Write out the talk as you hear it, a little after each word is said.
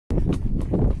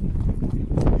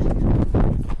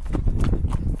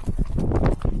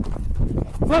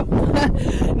Whoa!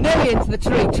 Nearly into the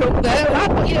tree trunk there,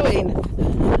 lad. What are you doing?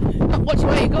 Not watching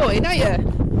where you're going, are you?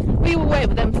 Were you away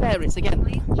with them fairies again?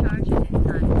 Please charge it in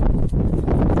time.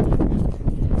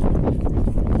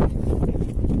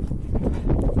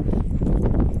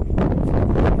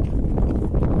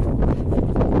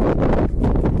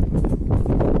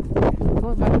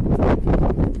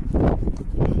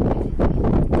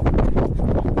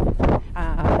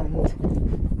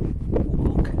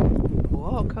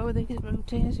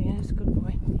 Yes, good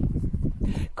boy.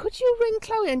 Could you ring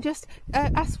Chloe and just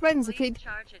ask Renz if he'd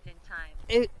charge it in time.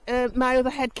 My other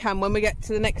head cam when we get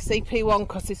to the next CP1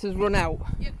 because this has run out.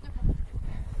 Yep,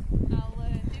 no problem.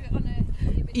 I'll do it on a...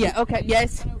 Yeah, okay,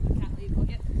 yes.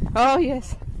 Oh,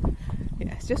 yes.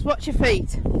 Yes, just watch your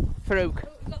feet, Farouk.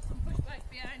 Oh, we've got some pushbacks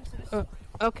behind, so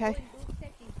okay.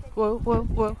 Whoa, whoa,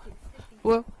 whoa,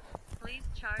 whoa. Please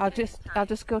charge I'll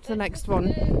just go to the next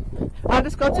one. I'll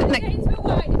just go to the next.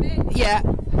 Yeah.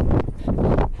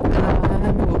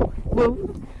 Whoa,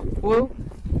 whoa.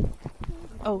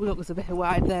 Oh, look, there's a bit of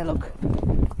wide there. Look.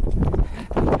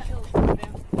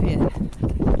 Yeah.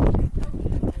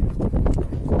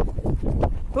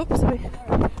 Oops.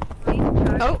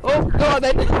 Oh, go on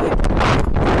then.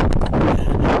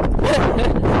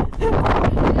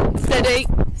 Steady,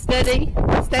 steady,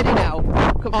 steady now.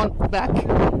 Come on, back.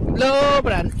 Low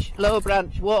branch.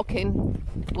 Walking,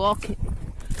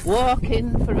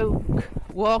 Farouk.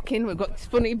 Walking. We've got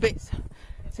funny bits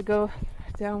to go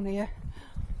down here.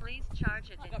 Please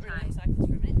charge it in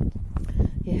time.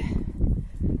 Yeah.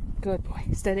 Good boy.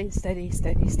 Steady, steady,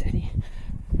 steady, steady.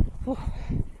 Oh.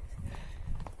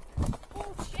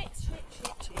 Oh, shit.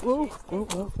 Whoa, whoa,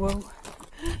 whoa, whoa.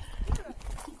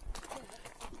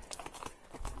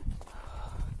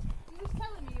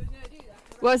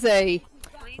 Was he?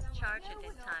 Please charge it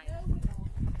in time.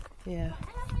 Yeah.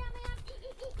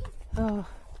 Oh.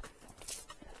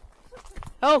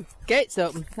 Oh, gate's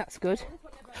open. That's good.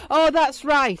 Oh, that's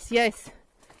right. Yes.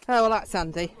 Oh, well, that's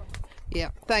handy.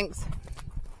 Yeah, thanks.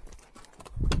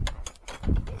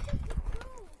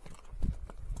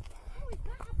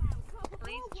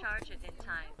 Please charge it in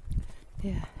time.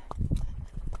 Yeah.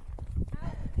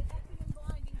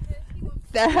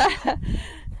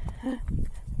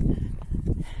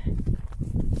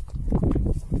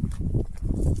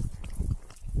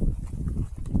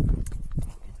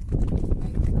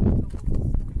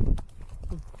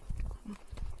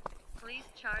 Please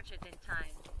charge it in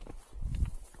time.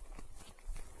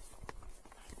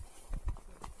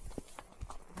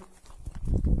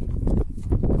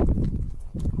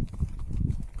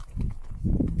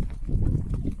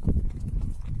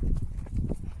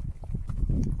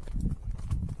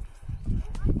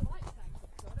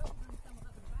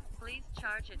 Please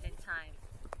charge it in time.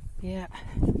 Yeah.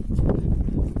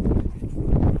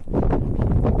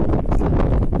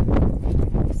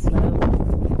 Slow.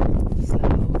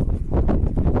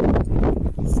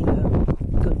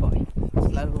 Good boy.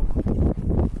 Slow.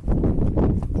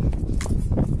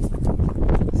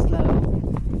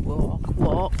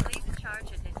 Walk. Please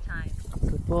charge it in time.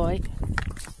 Good boy.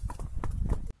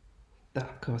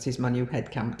 Of course, it's my new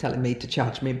head cam telling me to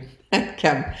charge me head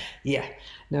cam. Yeah,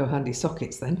 no handy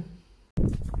sockets then.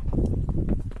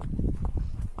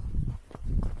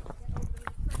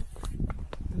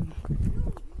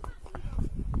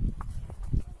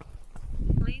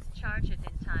 Please charge it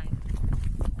in time.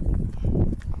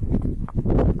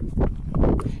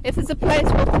 If there's a place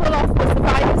we'll pull off with the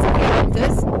bikers behind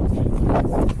us.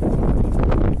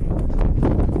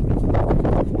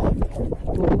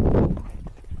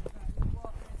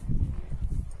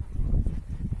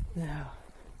 No.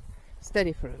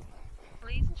 Steady, Farouk.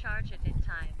 Please charge it in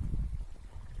time.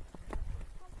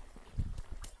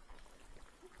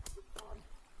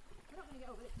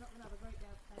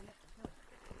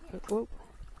 Whoa.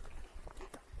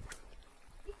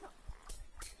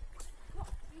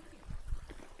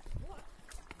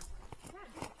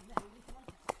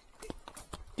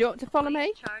 Do you want to follow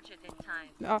me? Charge it in time.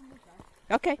 Oh,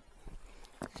 okay.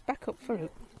 Just back up,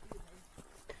 Farouk.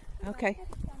 Okay.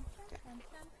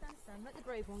 Stand. Let the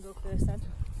brave one go first then.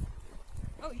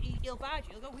 Oh, he'll bide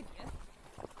you, he'll go with you.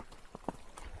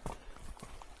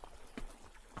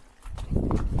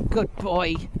 Good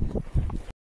boy.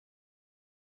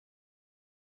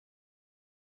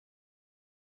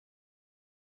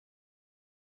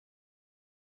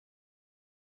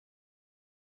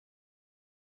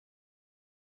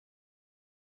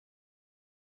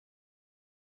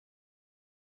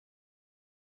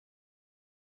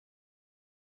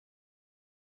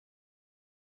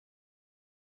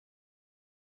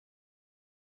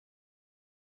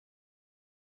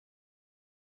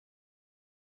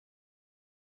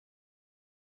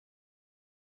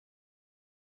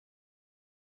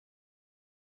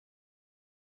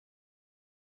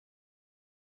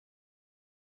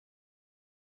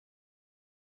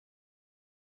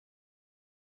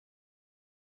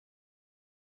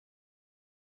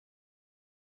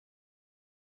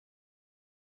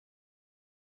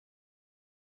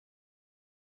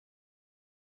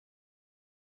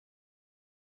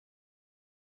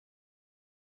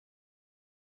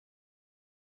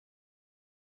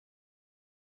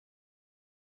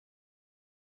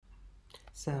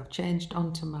 So I've changed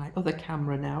onto my other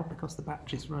camera now because the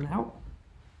battery's run out.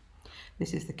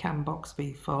 This is the Cambox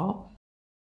V4.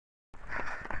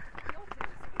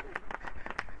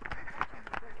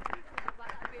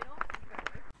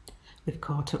 We've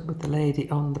caught up with the lady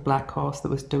on the black horse that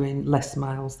was doing less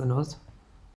miles than us.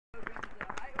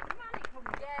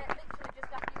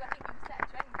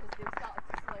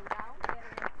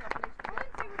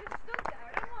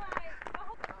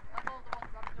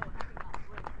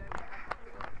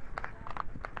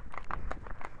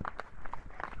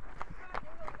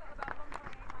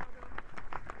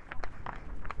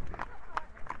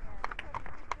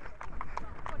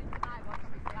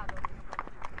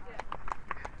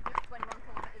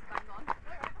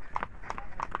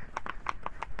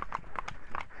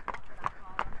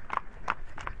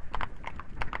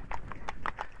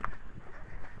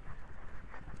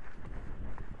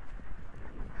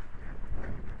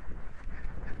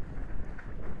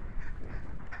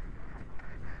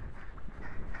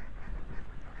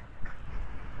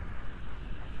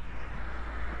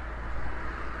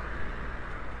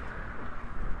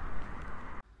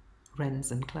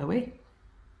 Renz and Chloe.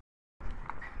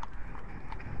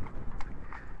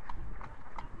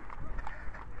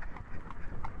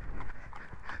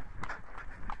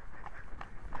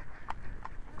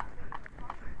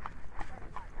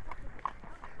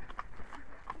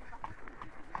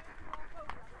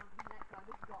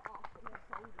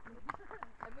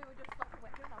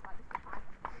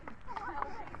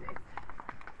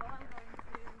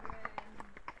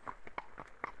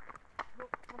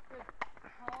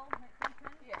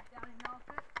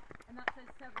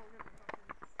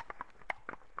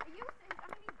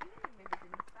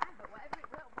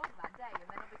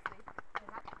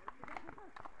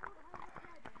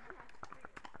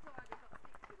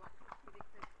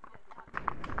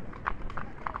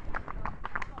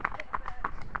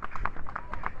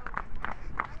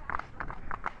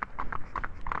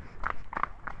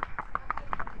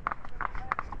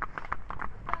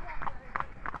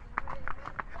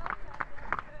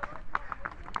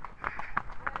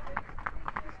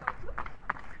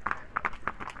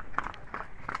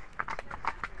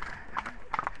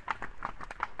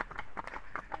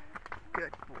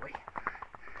 Good boy.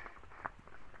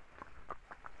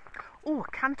 Oh,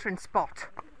 a cantering spot.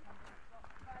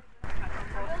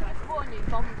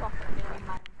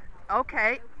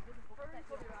 Okay.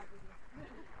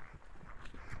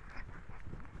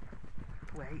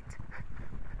 Wait.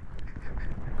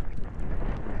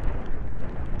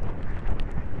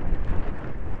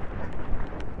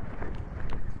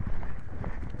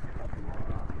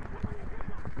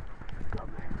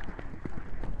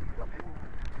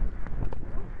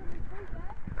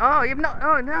 Oh, you've not.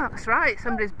 Oh, no, that's right.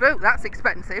 Somebody's boot. That's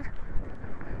expensive.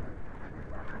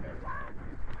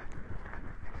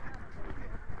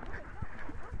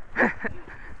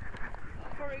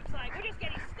 Farouk's like, we're just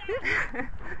getting started.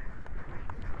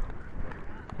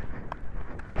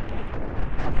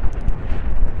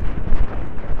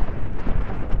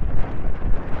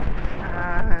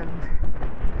 And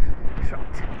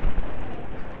trot.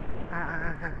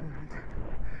 And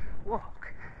walk.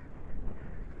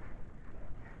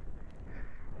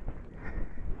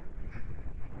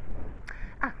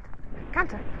 And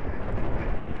canter.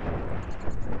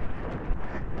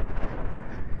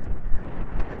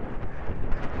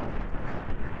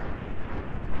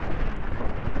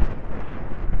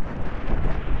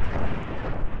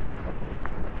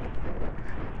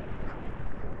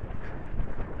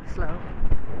 Slow.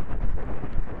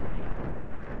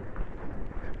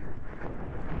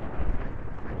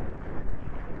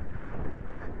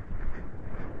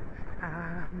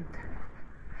 And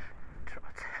trot.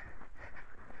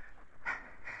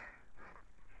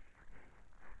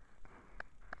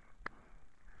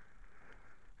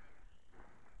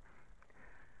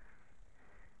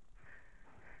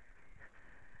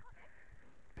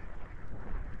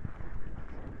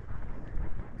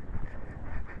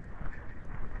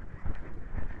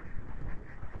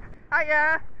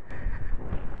 Hiya!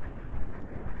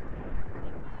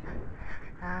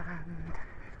 And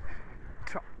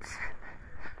trot.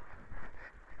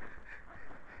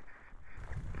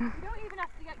 You don't even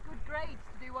have to get good grades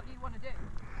to do what you want to do.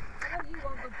 I know you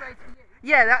want good grades for you.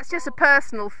 Yeah, that's just a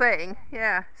personal thing.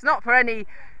 Yeah, it's not for any.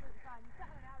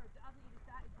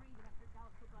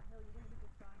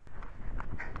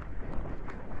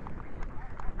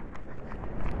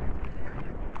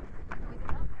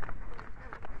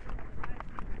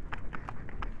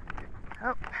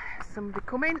 Oh, somebody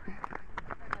coming.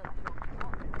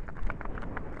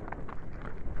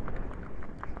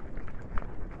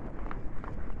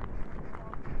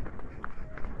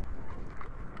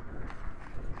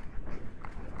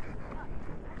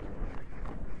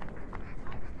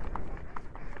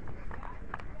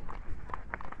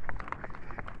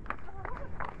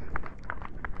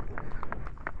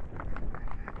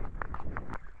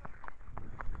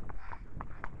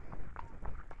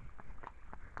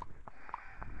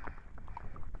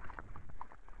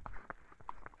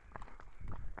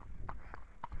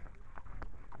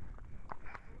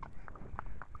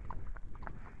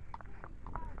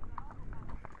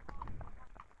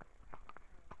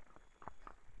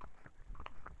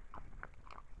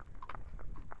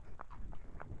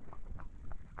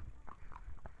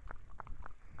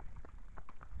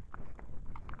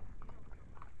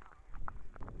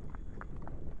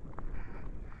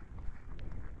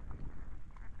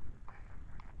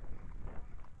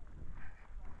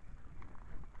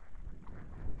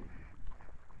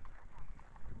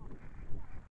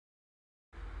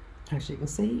 As you can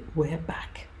see, we're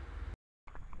back.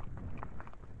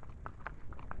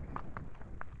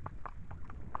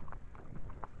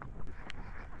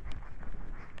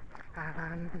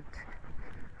 And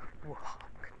walk.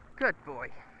 Good boy.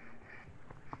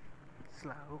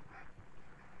 Slow.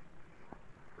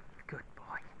 Good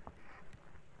boy.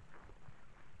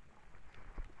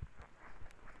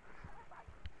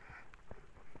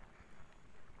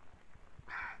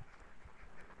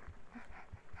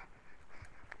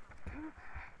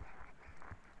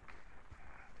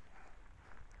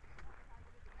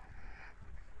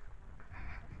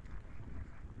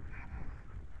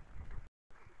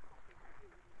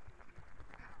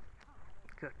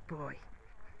 Good boy.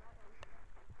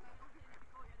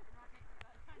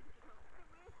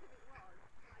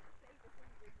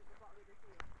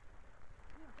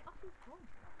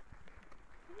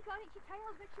 You got it, your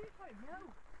tail's been shoot for him. No,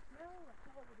 no, that's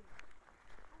not what we're doing.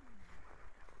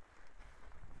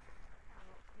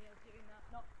 Neil's doing that,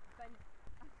 not Ben.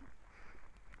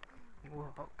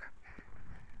 Walk.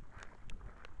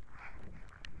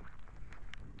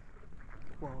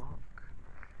 Walk.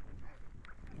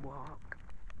 Walk.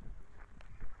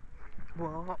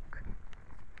 Walk.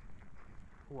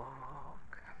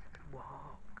 Walk.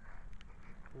 Walk.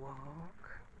 Walk.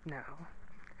 No.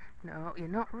 No, you're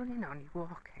not running on, you're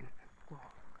walking. Walk.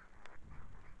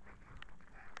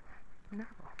 No,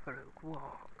 Farouk,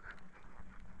 walk.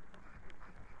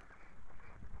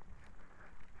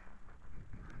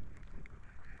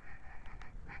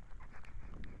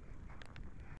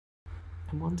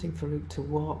 I'm wanting Farouk to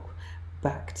walk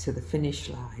back to the finish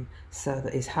line so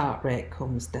that his heart rate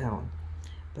comes down,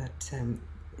 but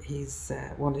he's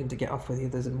wanting to get off with the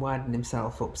others and widen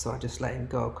himself up, so I just let him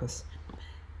go because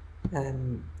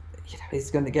you know,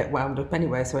 he's going to get wound up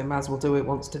anyway, so he might as well do what he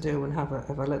wants to do and have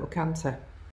a little canter.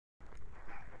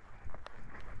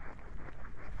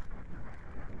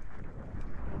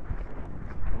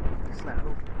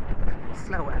 Slow.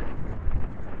 Slower.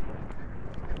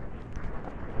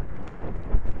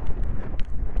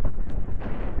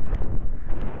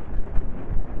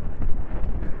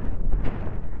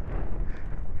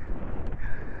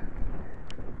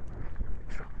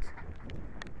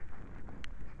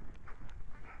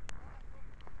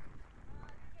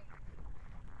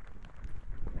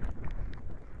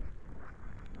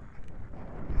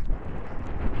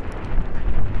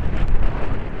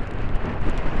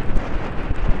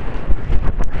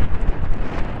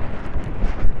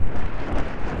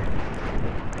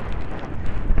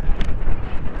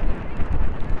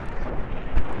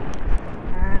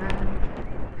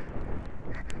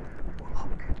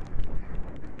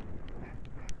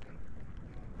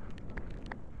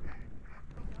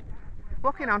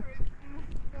 Walking on.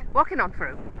 Walking on,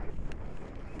 Farouk.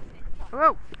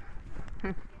 Whoa.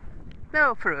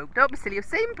 No, Farouk, don't be silly. You've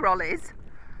seen brollies.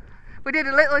 We did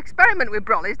a little experiment with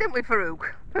brollies, didn't we,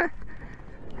 Farouk?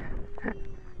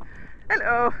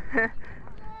 Hello.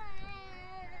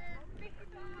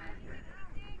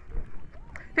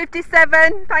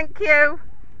 57, thank you.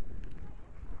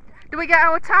 Do we get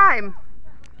our time?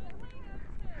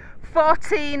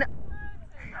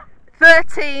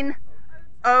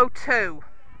 13:02.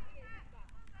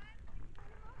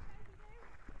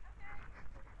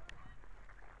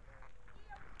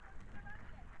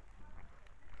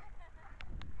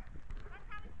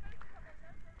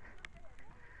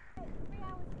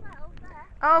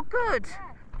 Oh, good.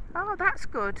 Oh, that's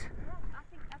good. I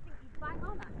think you bang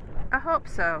on that. I hope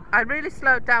so. I really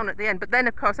slowed down at the end, but then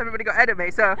of course everybody got ahead of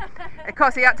me, so of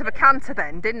course he had to have a canter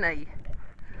then, didn't he?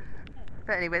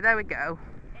 But anyway, there we go.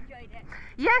 Enjoyed it.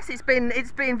 Yes, it's been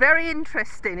very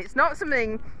interesting. It's not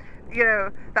something, you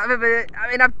know, that I've ever. I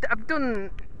mean, I've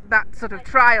done that sort of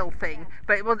trial thing,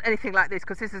 but it wasn't anything like this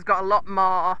because this has got a lot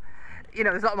more. You know,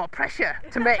 there's a lot more pressure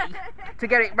to me to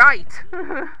get it right.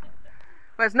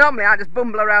 Whereas normally I just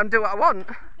bumble around, do what I want.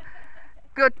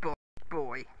 Good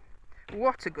boy.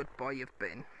 What a good boy you've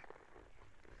been.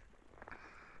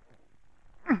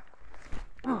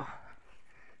 Oh.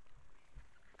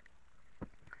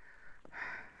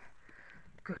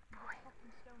 Good boy.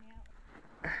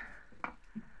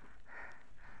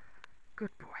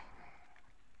 Good boy.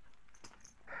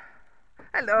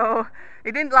 Hello.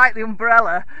 He didn't like the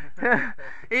umbrella.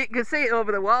 You can see it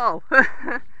over the wall. Thank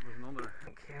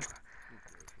you.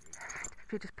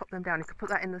 If you just pop them down, you could put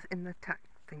that in the tack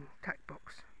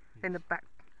box, in the back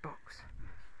box.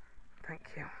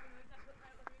 Thank you.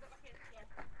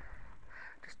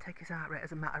 Just take his heart rate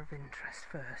as a matter of interest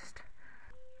first.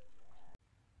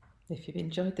 If you've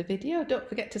enjoyed the video, don't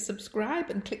forget to subscribe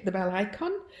and click the bell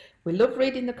icon. We love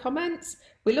reading the comments,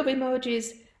 we love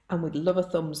emojis, and we'd love a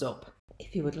thumbs up.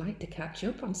 If you would like to catch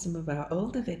up on some of our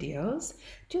older videos,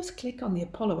 just click on the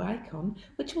Apollo icon,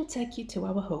 which will take you to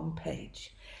our home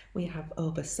page. We have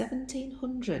over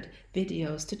 1,700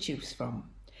 videos to choose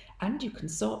from, and you can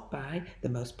sort by the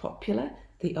most popular,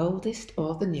 the oldest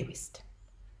or the newest.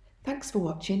 Thanks for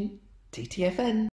watching TTFN.